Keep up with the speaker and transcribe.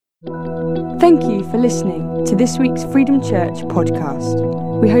Thank you for listening to this week's Freedom Church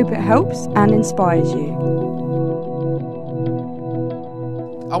podcast. We hope it helps and inspires you.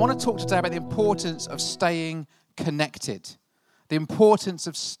 I want to talk today about the importance of staying connected. The importance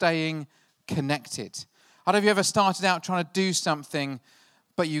of staying connected. I don't know if you ever started out trying to do something,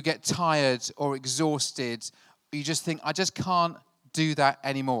 but you get tired or exhausted. You just think, I just can't do that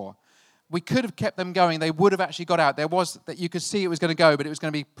anymore. We could have kept them going. They would have actually got out. There was that you could see it was going to go, but it was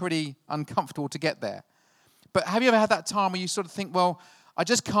going to be pretty uncomfortable to get there. But have you ever had that time where you sort of think, well, I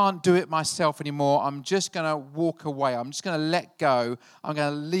just can't do it myself anymore. I'm just going to walk away. I'm just going to let go. I'm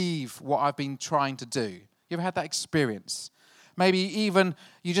going to leave what I've been trying to do. You ever had that experience? Maybe even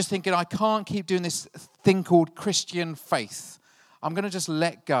you're just thinking, I can't keep doing this thing called Christian faith. I'm going to just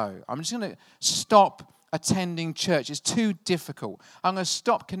let go. I'm just going to stop attending church. It's too difficult. I'm going to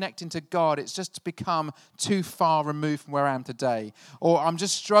stop connecting to God. It's just become too far removed from where I am today. Or I'm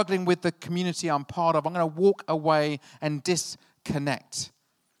just struggling with the community I'm part of. I'm going to walk away and disconnect.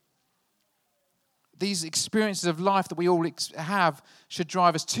 These experiences of life that we all have should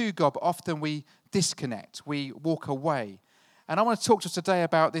drive us to God, but often we disconnect. We walk away. And I want to talk to us today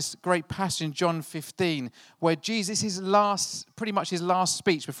about this great passage in John 15, where Jesus, pretty much his last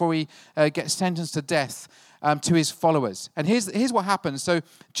speech before he gets sentenced to death to his followers. And here's what happens. So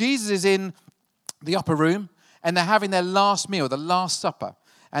Jesus is in the upper room, and they're having their last meal, the Last Supper.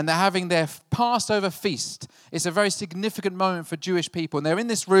 And they're having their Passover feast. It's a very significant moment for Jewish people. And they're in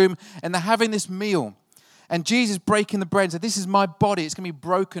this room, and they're having this meal. And Jesus breaking the bread and said, this is my body. It's going to be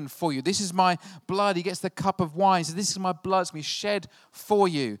broken for you. This is my blood. He gets the cup of wine. He said, this is my blood. It's going to be shed for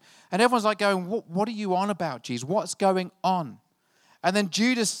you. And everyone's like going, what are you on about, Jesus? What's going on? And then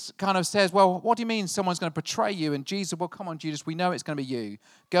Judas kind of says, well, what do you mean someone's going to betray you? And Jesus said, well, come on, Judas. We know it's going to be you.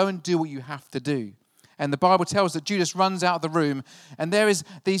 Go and do what you have to do. And the Bible tells that Judas runs out of the room, and there is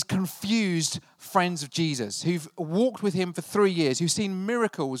these confused friends of Jesus who've walked with him for 3 years, who've seen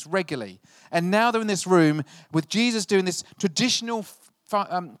miracles regularly. And now they're in this room with Jesus doing this traditional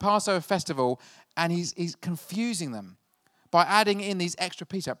Passover festival, and he's confusing them by adding in these extra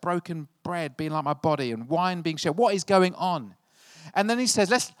pieces, like broken bread being like my body and wine being shared. What is going on? And then he says,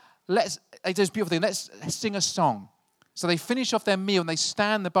 let's he does a beautiful thing, let's sing a song. So they finish off their meal, and they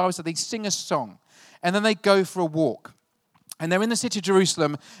stand, the Bible says they sing a song. And then they go for a walk. And they're in the city of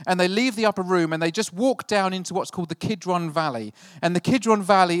Jerusalem, and they leave the upper room, and they just walk down into what's called the Kidron Valley. And the Kidron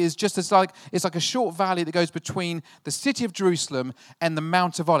Valley is just it's like a short valley that goes between the city of Jerusalem and the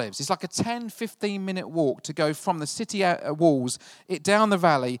Mount of Olives. It's like a 10-15-minute walk to go from the city walls down the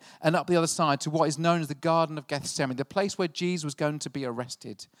valley and up the other side to what is known as the Garden of Gethsemane, the place where Jesus was going to be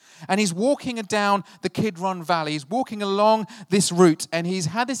arrested. And he's walking down the Kidron Valley. He's walking along this route, and he's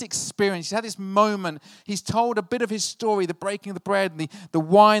had this experience. He's had this moment. He's told a bit of his story, the breaking of the bread and the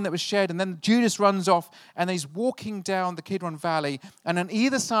wine that was shed, and then Judas runs off, and he's walking down the Kidron Valley, and on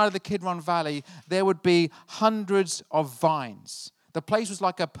either side of the Kidron Valley there would be hundreds of vines. The place was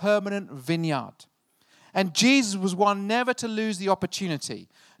like a permanent vineyard. And Jesus was one never to lose the opportunity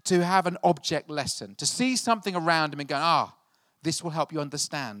to have an object lesson, to see something around him and go, this will help you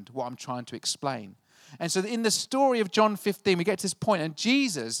understand what I'm trying to explain. And so in the story of John 15, we get to this point, and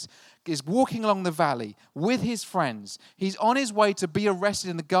Jesus is walking along the valley with his friends. He's on his way to be arrested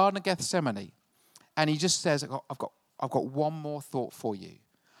in the Garden of Gethsemane. And he just says, I've got one more thought for you.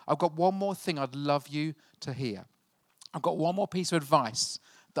 I've got one more thing I'd love you to hear. I've got one more piece of advice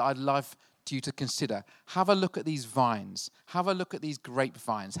that I'd love you to consider. Have a look at these vines. Have a look at these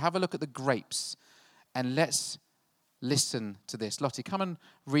grapevines. Have a look at the grapes. And let's listen to this. Lottie, come and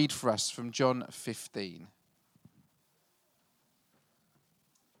read for us from John 15.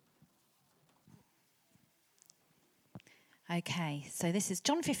 Okay, so this is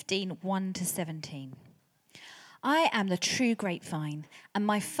John 15, 1-17. I am the true grapevine, and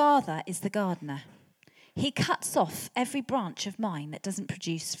my Father is the gardener. He cuts off every branch of mine that doesn't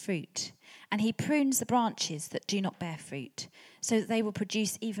produce fruit, and he prunes the branches that do not bear fruit, so that they will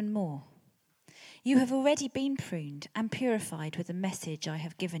produce even more. You have already been pruned and purified with the message I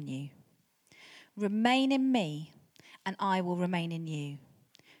have given you. Remain in me, and I will remain in you.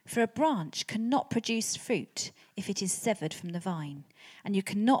 For a branch cannot produce fruit if it is severed from the vine, and you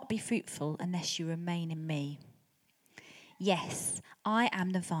cannot be fruitful unless you remain in me. Yes, I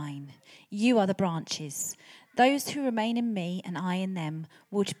am the vine. You are the branches. Those who remain in me and I in them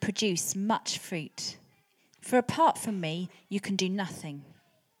would produce much fruit. For apart from me, you can do nothing.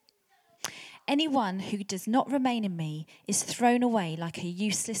 Anyone who does not remain in me is thrown away like a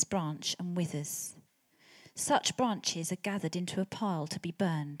useless branch and withers. Such branches are gathered into a pile to be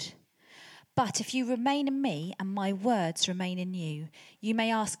burned. But if you remain in me and my words remain in you, you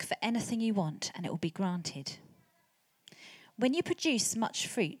may ask for anything you want and it will be granted. When you produce much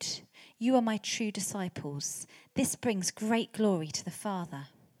fruit, you are my true disciples. This brings great glory to the Father.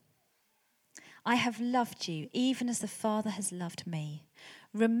 I have loved you even as the Father has loved me.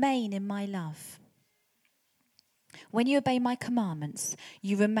 Remain in my love. When you obey my commandments,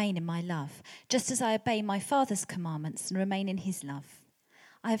 you remain in my love, just as I obey my Father's commandments and remain in his love.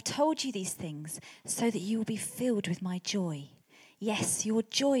 I have told you these things so that you will be filled with my joy. Yes, your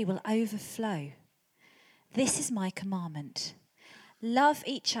joy will overflow. This is my commandment. Love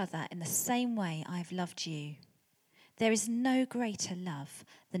each other in the same way I have loved you. There is no greater love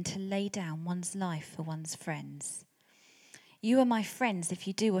than to lay down one's life for one's friends. You are my friends if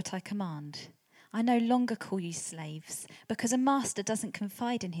you do what I command. I no longer call you slaves, because a master doesn't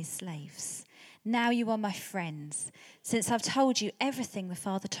confide in his slaves. Now you are my friends, since I've told you everything the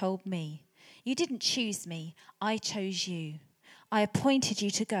Father told me. You didn't choose me, I chose you. I appointed you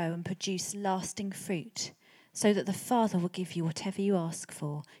to go and produce lasting fruit, so that the Father will give you whatever you ask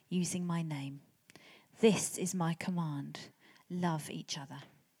for using my name. This is my command. Love each other.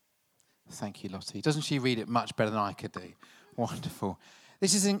 Thank you, Lottie. Doesn't she read it much better than I could do? Wonderful.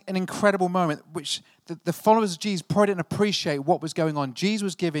 This is an incredible moment which the followers of Jesus probably didn't appreciate what was going on. Jesus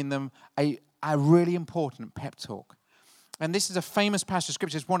was giving them a really important pep talk. And this is a famous passage of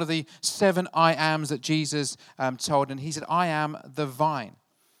Scripture. It's one of the 7 I ams that Jesus told. And he said, I am the vine.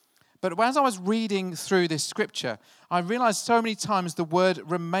 But as I was reading through this Scripture, I realized so many times the word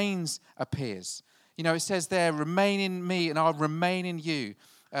remains appears. You know, it says there, remain in me and I'll remain in you.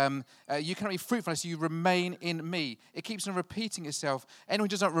 You cannot be fruitful unless you remain in me. It keeps on repeating itself. Anyone who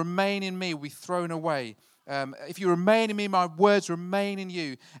does not remain in me will be thrown away. If you remain in me, my words remain in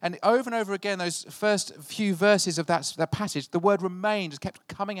you. And over those first few verses of that passage, the word remain just kept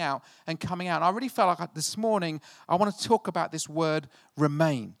coming out and coming out. And I really felt like this morning I want to talk about this word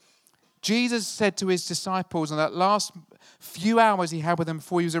remain. Jesus said to his disciples in that last few hours he had with them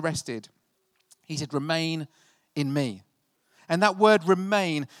before he was arrested, he said, remain in me. And that word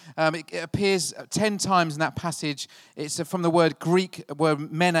remain, it appears 10 times in that passage. It's from the word Greek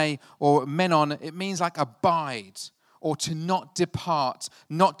word mene or menon. It means like abide or to not depart,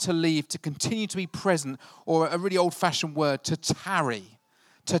 not to leave, to continue to be present, or a really old-fashioned word, to tarry,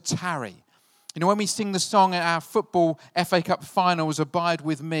 to tarry. You know, when we sing the song at our football FA Cup finals, Abide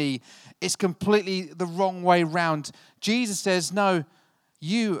With Me, it's completely the wrong way round. Jesus says, no,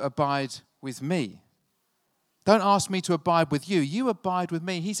 you abide with me. Don't ask me to abide with you. You abide with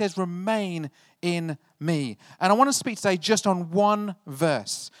me. He says, remain in me. And I want to speak today just on one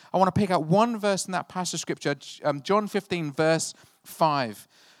verse. I want to pick out one verse in that passage of Scripture, John 15, verse 5.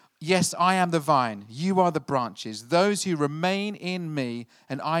 Yes, I am the vine. You are the branches. Those who remain in me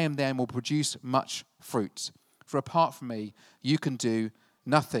and I am them will produce much fruit. For apart from me, you can do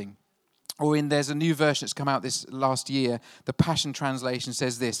nothing. Or there's a new version that's come out this last year. The Passion Translation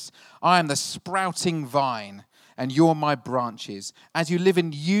says this: I am the sprouting vine, and you're my branches. As you live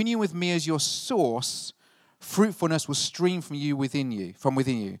in union with me as your source, fruitfulness will stream from within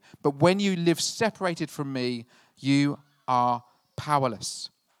you. But when you live separated from me, you are powerless.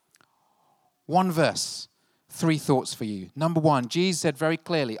 One verse, 3 thoughts for you. Number 1, Jesus said very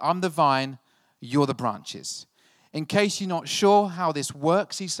clearly, I'm the vine, you're the branches. In case you're not sure how this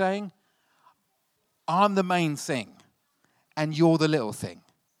works, he's saying, I'm the main thing, and you're the little thing.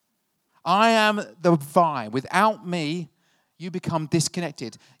 I am the vine. Without me, you become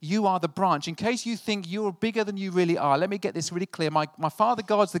disconnected. You are the branch. In case you think you're bigger than you really are, let me get this really clear. My Father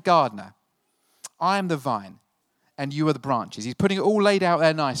God's the gardener. I am the vine, and you are the branches. He's putting it all laid out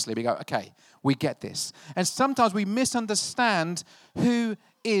there nicely. We go, okay, we get this. And sometimes we misunderstand who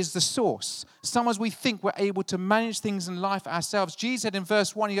is the source. Sometimes we think we're able to manage things in life ourselves. Jesus said in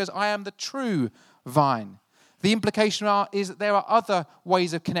verse 1, he goes, I am the true vine. The implication is that there are other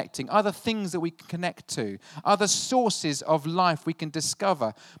ways of connecting, other things that we can connect to, other sources of life we can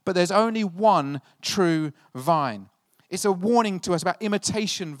discover, but there's only one true vine. It's a warning to us about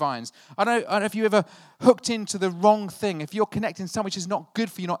imitation vines. I don't know if you ever hooked into the wrong thing, if you're connecting something which is not good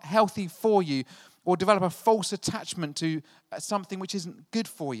for you, not healthy for you, or develop a false attachment to something which isn't good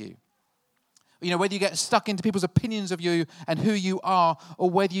for you. You know, whether you get stuck into people's opinions of you and who you are,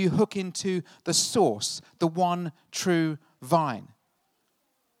 or whether you hook into the source, the one true vine.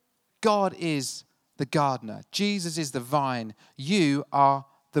 God is the gardener. Jesus is the vine. You are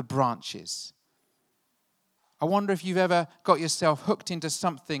the branches. I wonder if you've ever got yourself hooked into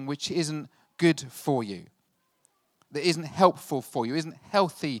something which isn't good for you, that isn't helpful for you, isn't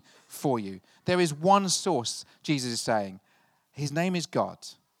healthy for you. There is one source, Jesus is saying. His name is God.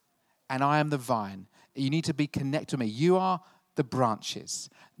 and I am the vine. You need to be connected to me. You are the branches.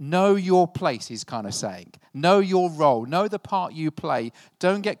 Know your place, he's kind of saying. Know your role. Know the part you play.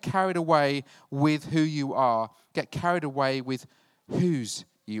 Don't get carried away with who you are. Get carried away with whose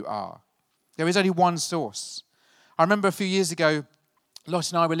you are. There is only one source. I remember a few years ago,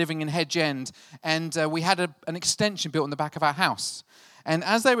 Lotte and I were living in Hedge End, and we had an extension built on the back of our house. And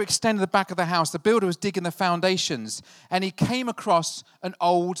as they were extending the back of the house, the builder was digging the foundations, and he came across an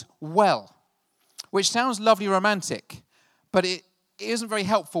old well, which sounds lovely romantic, but it isn't very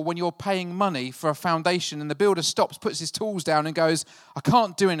helpful when you're paying money for a foundation and the builder stops, puts his tools down and goes, I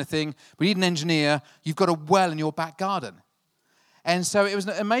can't do anything, we need an engineer, you've got a well in your back garden. And so it was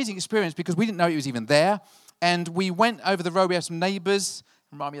an amazing experience because we didn't know it was even there. And we went over the road, we had some neighbours,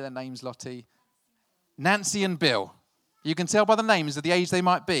 remind me of their names, Lottie. Nancy and Bill. You can tell by the names of the age they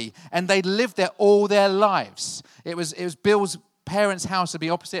might be. And they'd lived there all their lives. It was Bill's parents' house would be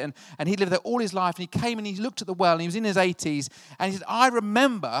opposite, and he lived there all his life. And he came and he looked at the well, and he was in his 80s, and he said, I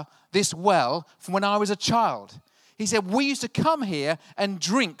remember this well from when I was a child. He said, we used to come here and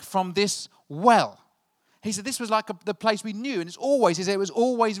drink from this well. He said, this was like the place we knew, and he said, it was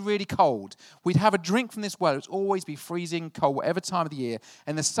always really cold. We'd have a drink from this well. It would always be freezing cold, whatever time of the year.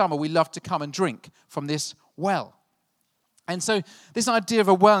 In the summer, we loved to come and drink from this well. And so this idea of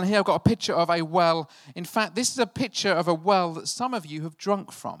a well, and here I've got a picture of a well. In fact, this is a picture of a well that some of you have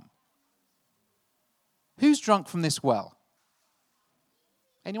drunk from. Who's drunk from this well?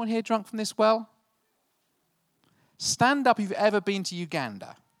 Anyone here drunk from this well? Stand up if you've ever been to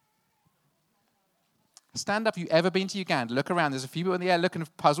Uganda. Stand up if you've ever been to Uganda. Look around. There's a few people in the air looking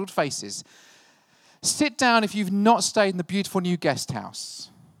at puzzled faces. Sit down if you've not stayed in the beautiful new guest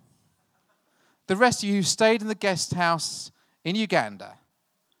house. The rest of you who stayed in the guest house in Uganda,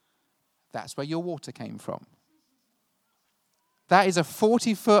 that's where your water came from. That is a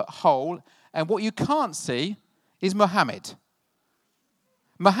 40-foot hole, and what you can't see is Muhammad.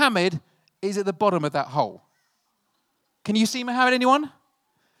 Muhammad is at the bottom of that hole. Can you see Muhammad, anyone?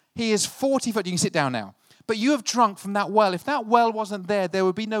 He is 40 foot. You can sit down now. But you have drunk from that well. If that well wasn't there, there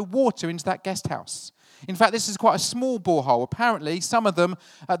would be no water into that guest house. In fact, this is quite a small borehole. Apparently, some of them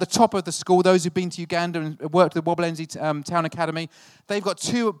at the top of the school, those who've been to Uganda and worked at the Wabalenzi Town Academy, they've got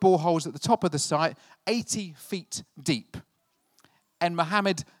 2 boreholes at the top of the site, 80 feet deep. And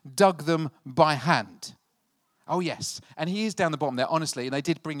Muhammad dug them by hand. Oh, yes. And he is down the bottom there, honestly. And they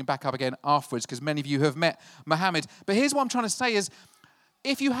did bring him back up again afterwards because many of you have met Muhammad. But here's what I'm trying to say is,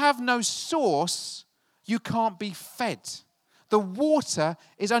 if you have no source, you can't be fed. The water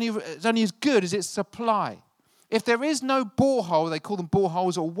is only as good as its supply. If there is no borehole, they call them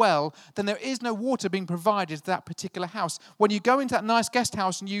boreholes or well, then there is no water being provided to that particular house. When you go into that nice guest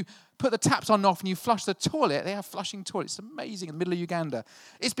house and you put the taps on and off and you flush the toilet, they have flushing toilets. It's amazing in the middle of Uganda.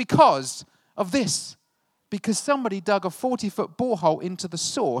 It's because of this. Because somebody dug a 40-foot borehole into the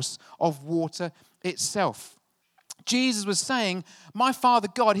source of water itself. Jesus was saying, my Father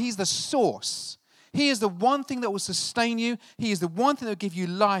God, he's the source. He is the one thing that will sustain you. He is the one thing that will give you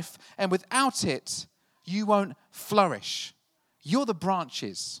life. And without it, you won't flourish. You're the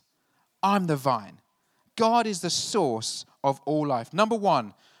branches. I'm the vine. God is the source of all life. Number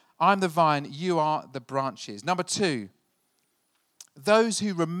 1, I'm the vine. You are the branches. Number 2, those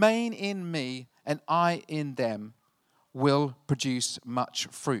who remain in me and I in them will produce much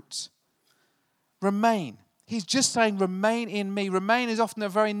fruit. Remain. He's just saying, remain in me. Remain is often a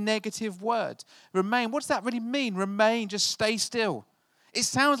very negative word. Remain, what does that really mean? Remain, just stay still. It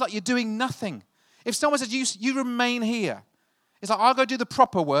sounds like you're doing nothing. If someone says, you remain here. It's like, I'll go do the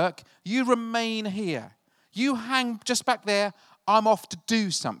proper work. You remain here. You hang just back there. I'm off to do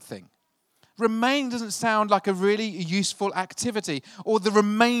something. Remain doesn't sound like a really useful activity or the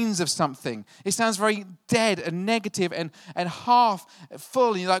remains of something. It sounds very dead and negative and half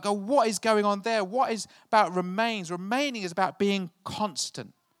full. And you're like, oh, what is going on there? What is about remains? Remaining is about being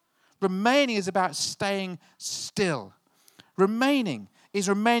constant. Remaining is about staying still. Remaining is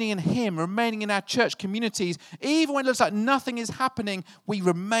remaining in Him, remaining in our church communities. Even when it looks like nothing is happening, we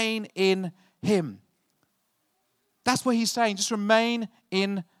remain in Him. That's what He's saying. Just remain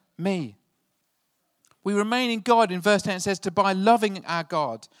in me. We remain in God. In verse 10 it says, to by loving our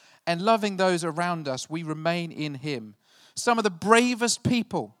God and loving those around us, we remain in Him. Some of the bravest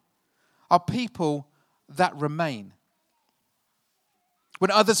people are people that remain. When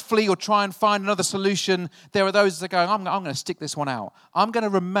others flee or try and find another solution, there are those that go, I'm going to stick this one out. I'm going to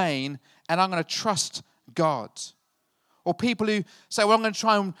remain and I'm going to trust God. Or people who say, well, I'm going to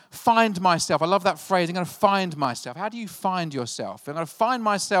try and find myself. I love that phrase, I'm going to find myself. How do you find yourself? I'm going to find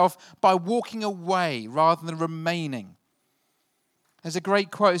myself by walking away rather than remaining. There's a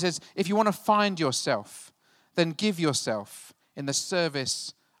great quote. It says, if you want to find yourself, then give yourself in the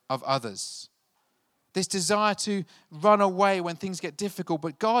service of others. This desire to run away when things get difficult.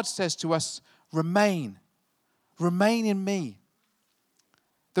 But God says to us, remain. Remain in me.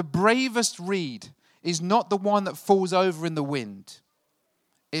 The bravest reed is not the one that falls over in the wind.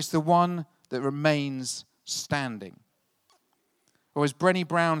 It's the one that remains standing. Or as Brené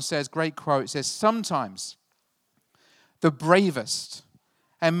Brown says, great quote, says, sometimes the bravest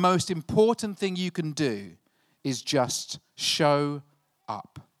and most important thing you can do is just show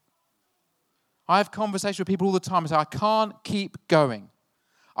up. I have conversations with people all the time and say, I can't keep going.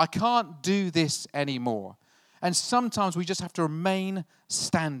 I can't do this anymore. And sometimes we just have to remain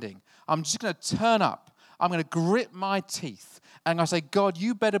standing. I'm just going to turn up. I'm going to grit my teeth. And I say, God,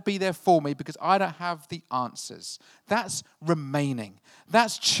 you better be there for me because I don't have the answers. That's remaining.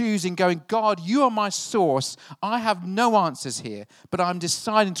 That's choosing, going, God, you are my source. I have no answers here, but I'm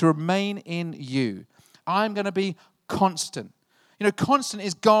deciding to remain in you. I'm going to be constant. You know, constant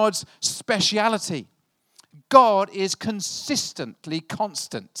is God's speciality. God is consistently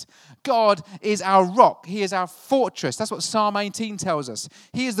constant. God is our rock. He is our fortress. That's what Psalm 18 tells us.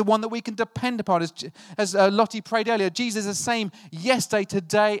 He is the one that we can depend upon. As Lottie prayed earlier, Jesus is the same yesterday,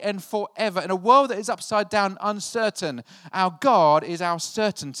 today, and forever. In a world that is upside down, uncertain, our God is our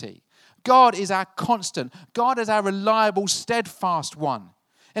certainty. God is our constant. God is our reliable, steadfast one.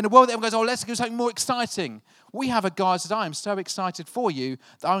 In a world that everyone goes, let's do something more exciting. We have a God that says, I am so excited for you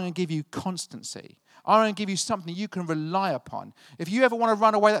that I'm going to give you constancy. I'm going to give you something you can rely upon. If you ever want to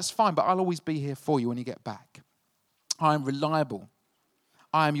run away, that's fine, but I'll always be here for you when you get back. I am reliable.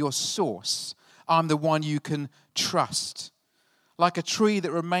 I am your source. I'm the one you can trust. Like a tree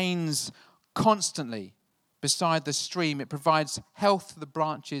that remains constantly beside the stream, it provides health to the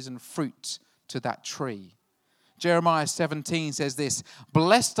branches and fruit to that tree. Jeremiah 17 says this,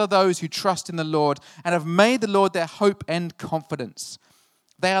 blessed are those who trust in the Lord and have made the Lord their hope and confidence.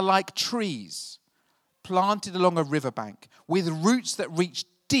 They are like trees planted along a riverbank with roots that reach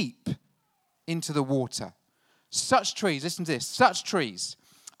deep into the water. Such trees, listen to this, such trees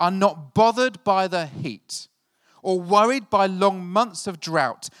are not bothered by the heat or worried by long months of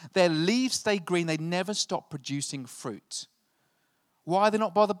drought. Their leaves stay green. They never stop producing fruit. Why are they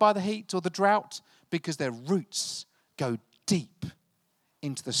not bothered by the heat or the drought? Because their roots go deep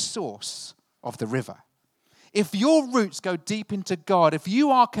into the source of the river. If your roots go deep into God, if you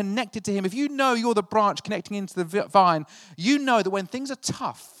are connected to Him, if you know you're the branch connecting into the vine, you know that when things are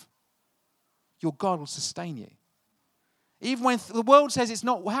tough, your God will sustain you. Even when the world says it's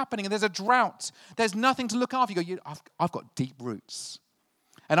not happening and there's a drought, there's nothing to look after. You go, I've got deep roots.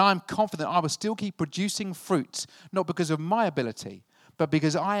 And I'm confident I will still keep producing fruit, not because of my ability, but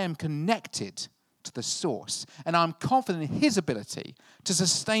because I am connected to the source. And I'm confident in His ability to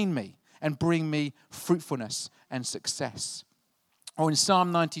sustain me and bring me fruitfulness and success. Or in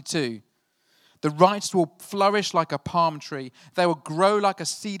Psalm 92, the righteous will flourish like a palm tree. They will grow like a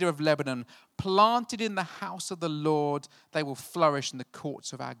cedar of Lebanon. Planted in the house of the Lord, they will flourish in the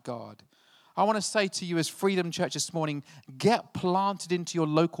courts of our God. I want to say to you as Freedom Church this morning, get planted into your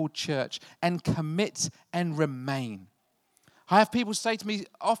local church and commit and remain. I have people say to me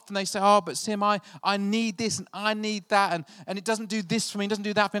often, they say, but Sim, I need this and I need that, and it doesn't do this for me, it doesn't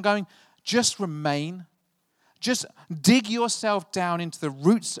do that for me. I'm going, just remain. Just dig yourself down into the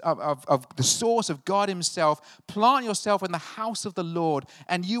roots of the source of God Himself. Plant yourself in the house of the Lord,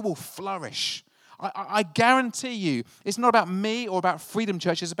 and you will flourish. I guarantee you, it's not about me or about Freedom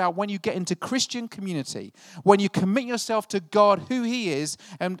Church. It's about when you get into Christian community, when you commit yourself to God, who He is,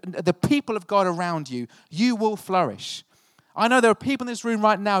 and the people of God around you, you will flourish. I know there are people in this room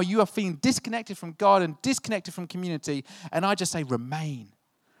right now, you are feeling disconnected from God and disconnected from community, and I just say remain.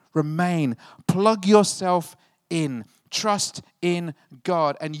 Remain. Plug yourself in. Trust in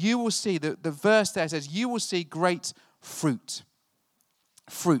God. And you will see, the verse there says, you will see great fruit.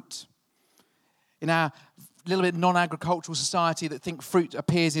 Fruit. In our little bit non-agricultural society that think fruit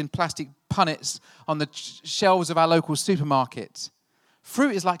appears in plastic punnets on the shelves of our local supermarket.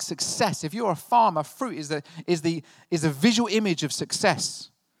 Fruit is like success. If you're a farmer, fruit is the visual image of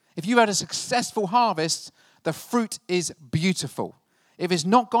success. If you've had a successful harvest, the fruit is beautiful. If it's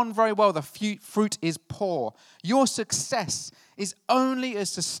not gone very well, the fruit is poor. Your success is only as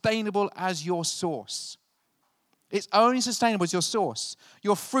sustainable as your source. It's only sustainable as your source.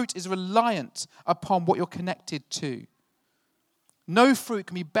 Your fruit is reliant upon what you're connected to. No fruit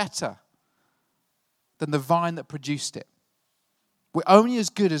can be better than the vine that produced it. We're only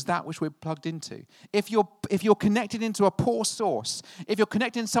as good as that which we're plugged into. If you're connected into a poor source, if you're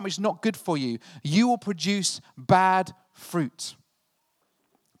connected in something that's not good for you, you will produce bad fruit.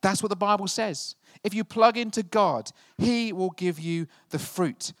 That's what the Bible says. If you plug into God, he will give you the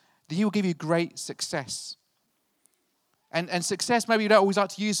fruit. He will give you great success. And success, maybe you don't always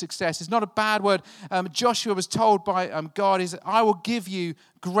like to use success. It's not a bad word. Joshua was told by God, I will give you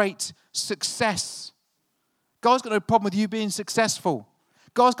great success. God's got no problem with you being successful.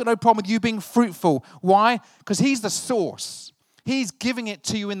 God's got no problem with you being fruitful. Why? Because he's the source. He's giving it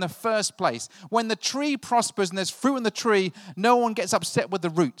to you in the first place. When the tree prospers and there's fruit in the tree, no one gets upset with the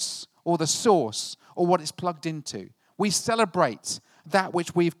roots or the source or what it's plugged into. We celebrate that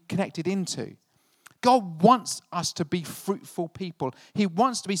which we've connected into. God wants us to be fruitful people. He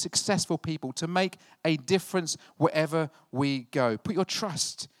wants to be successful people, to make a difference wherever we go. Put your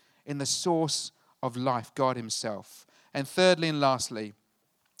trust in the source of life, God himself. And thirdly and lastly,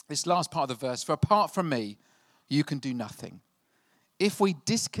 this last part of the verse, for apart from me, you can do nothing. If we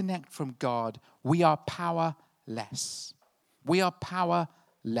disconnect from God, we are powerless. We are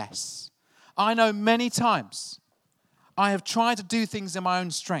powerless. I know many times I have tried to do things in my own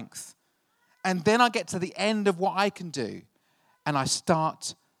strength, and then I get to the end of what I can do, and I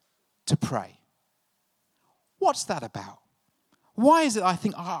start to pray. What's that about? Why is it I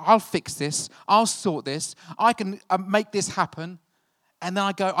think, I'll fix this, I'll sort this, I can make this happen, and then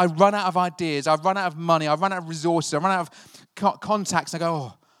I run out of ideas, I run out of money, I run out of resources, I run out of contacts, and I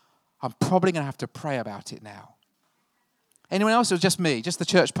go, I'm probably going to have to pray about it now. Anyone else, or just me, just the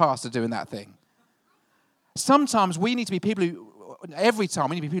church pastor doing that thing? Sometimes we need to be people who, every time,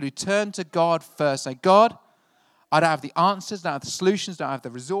 we need to be people who turn to God first. Say, God, I don't have the answers, I don't have the solutions, I don't have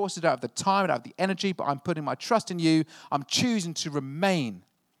the resources, I don't have the time, I don't have the energy, but I'm putting my trust in you. I'm choosing to remain,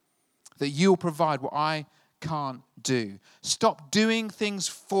 that you'll provide what I can't do. Stop doing things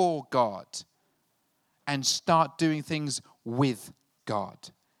for God and start doing things with God.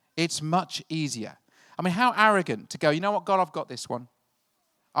 It's much easier. I mean, how arrogant to go, you know what, God, I've got this one.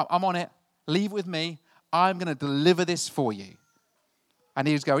 I'm on it. Leave it with me. I'm going to deliver this for you. And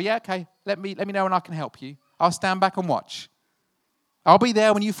he would go, yeah, okay, let me know when I can help you. I'll stand back and watch. I'll be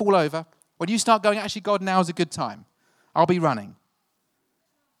there when you fall over. When you start going, actually, God, now's a good time. I'll be running.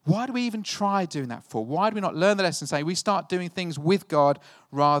 Why do we even try doing that for? Why do we not learn the lesson, say we start doing things with God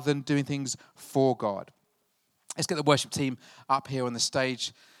rather than doing things for God? Let's get the worship team up here on the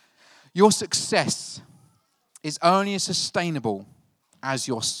stage. Your success is only as sustainable as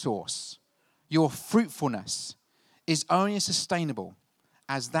your source. Your fruitfulness is only as sustainable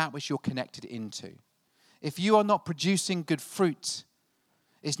as that which you're connected into. If you are not producing good fruit,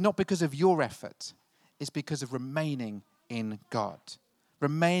 it's not because of your effort. It's because of remaining in God,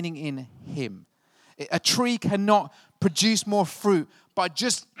 remaining in him. A tree cannot produce more fruit by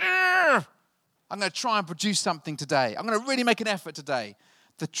just, I'm going to try and produce something today. I'm going to really make an effort today.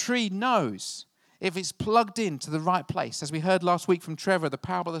 The tree knows if it's plugged into the right place. As we heard last week from Trevor, the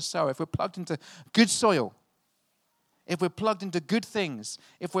parable of the sower, if we're plugged into good soil, if we're plugged into good things,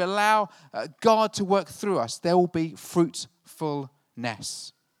 if we allow God to work through us, there will be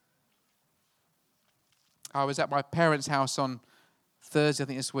fruitfulness. I was at my parents' house on Thursday, I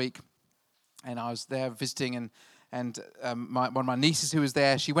think this week, and I was there visiting, and one of my nieces who was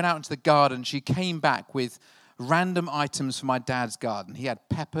there, she went out into the garden. She came back with random items for my dad's garden. He had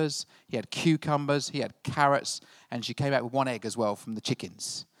peppers, he had cucumbers, he had carrots, and she came back with one egg as well from the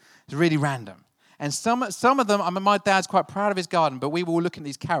chickens. It's really random. And some of them, I mean, my dad's quite proud of his garden, but we were all looking at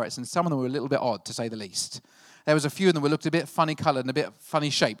these carrots, and some of them were a little bit odd, to say the least. There was a few of them that looked a bit funny coloured and a bit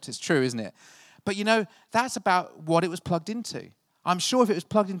funny shaped. It's true, isn't it? But, you know, that's about what it was plugged into. I'm sure if it was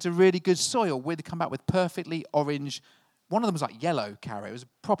plugged into really good soil, we'd come back with perfectly orange. One of them was like yellow carrot. It was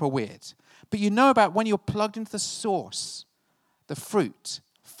proper weird. But you know about when you're plugged into the source, the fruit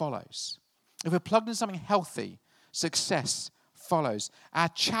follows. If we're plugged into something healthy, success follows. Our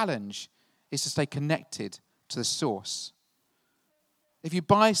challenge is to stay connected to the source. If you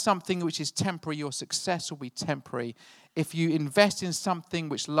buy something which is temporary, your success will be temporary. If you invest in something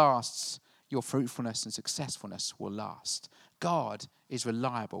which lasts, your fruitfulness and successfulness will last. God is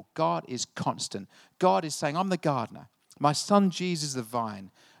reliable. God is constant. God is saying, I'm the gardener. My son Jesus is the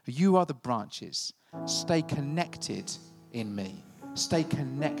vine. You are the branches. Stay connected in me. Stay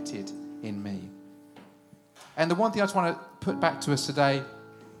connected in me. And the one thing I just want to put back to us today,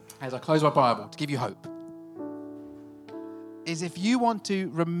 as I close my Bible, to give you hope, is if you want to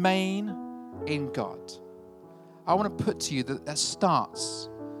remain in God, I want to put to you that starts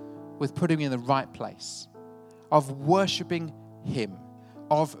with putting you in the right place, of worshiping him,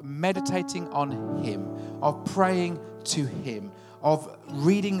 of meditating on him, of praying to him, of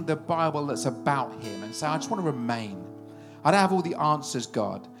reading the Bible that's about him and say, I just want to remain. I don't have all the answers,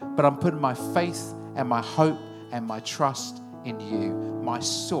 God, but I'm putting my faith and my hope and my trust in you, my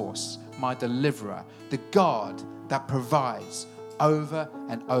source, my deliverer, the God that provides over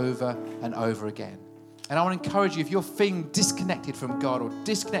and over and over again. And I want to encourage you, if you're feeling disconnected from God or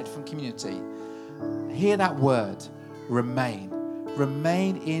disconnected from community, hear that word, remain.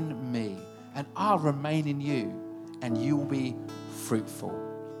 Remain in me, and I'll remain in you, and you will be fruitful.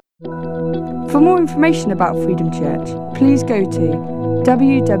 For more information about Freedom Church, please go to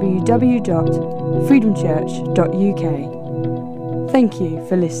www.freedomchurch.uk. Thank you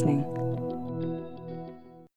for listening.